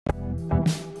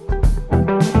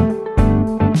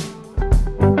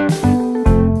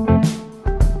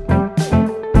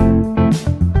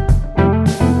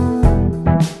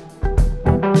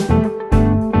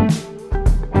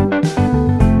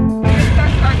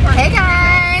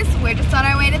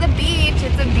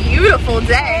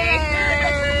Day.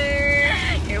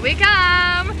 Here we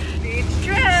come. Beach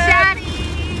trip. Shady.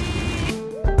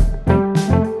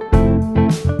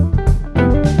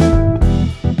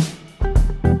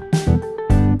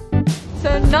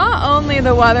 So not only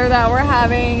the weather that we're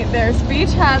having, there's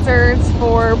beach hazards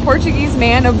for Portuguese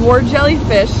man, avoid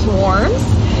jellyfish swarms,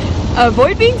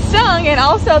 avoid being stung, and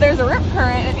also there's a rip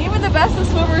current, and even the best of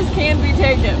swimmers can be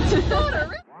taken.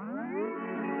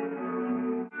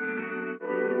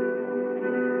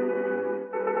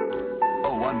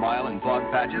 1 mile in fog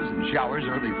patches and showers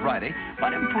early Friday,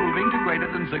 but improving to greater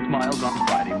than 6 miles on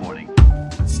Friday morning.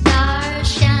 Stars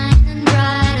shining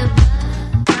bright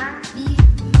above me.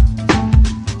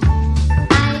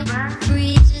 Night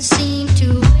breezes seem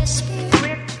to whisper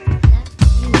that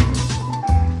you.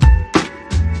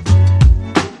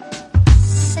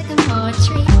 Sycamore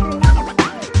tree.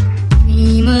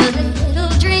 Dream a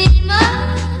little dreamer.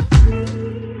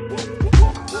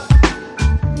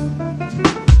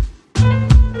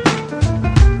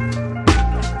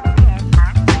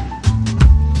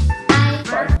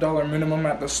 $5 minimum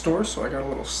at the store, so I got a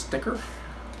little sticker.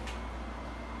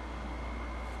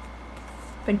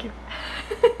 Thank you.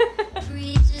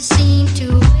 Breezes seem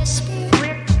to whisper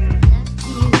that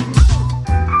you.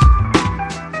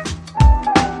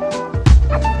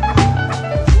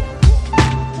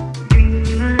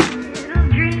 Dream a little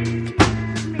dream.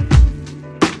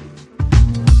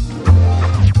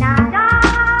 Now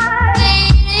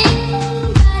darling,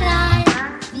 but I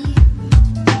love you.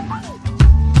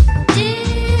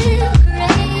 Still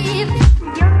crave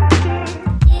your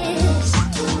kiss.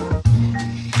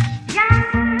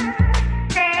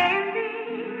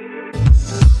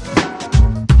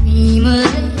 Dream a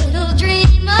little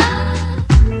dreamer.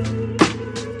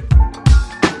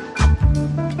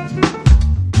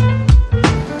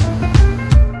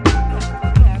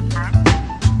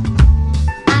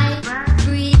 Night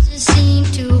breezes seem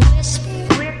to whisper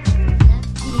that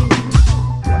you.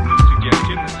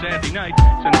 Suggestion that Saturday night,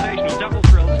 sensational double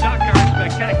thrill stock car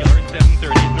spectacular at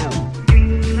 7:30 at noon.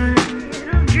 Dream a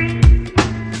little dream.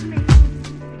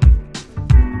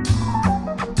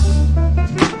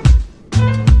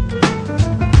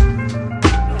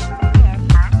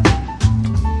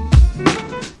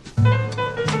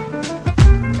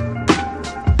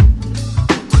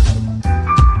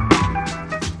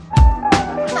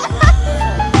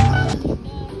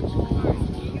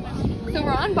 So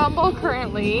we're on Bumble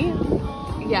currently.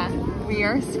 Yeah, we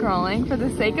are scrolling. For the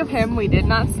sake of him, we did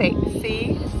not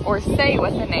see or say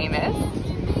what the name is,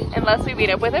 unless we meet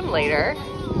up with him later.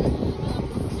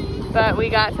 But we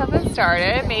got something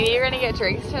started. Maybe you're gonna get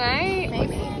drinks tonight?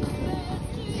 Maybe.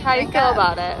 How do you feel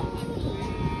about it?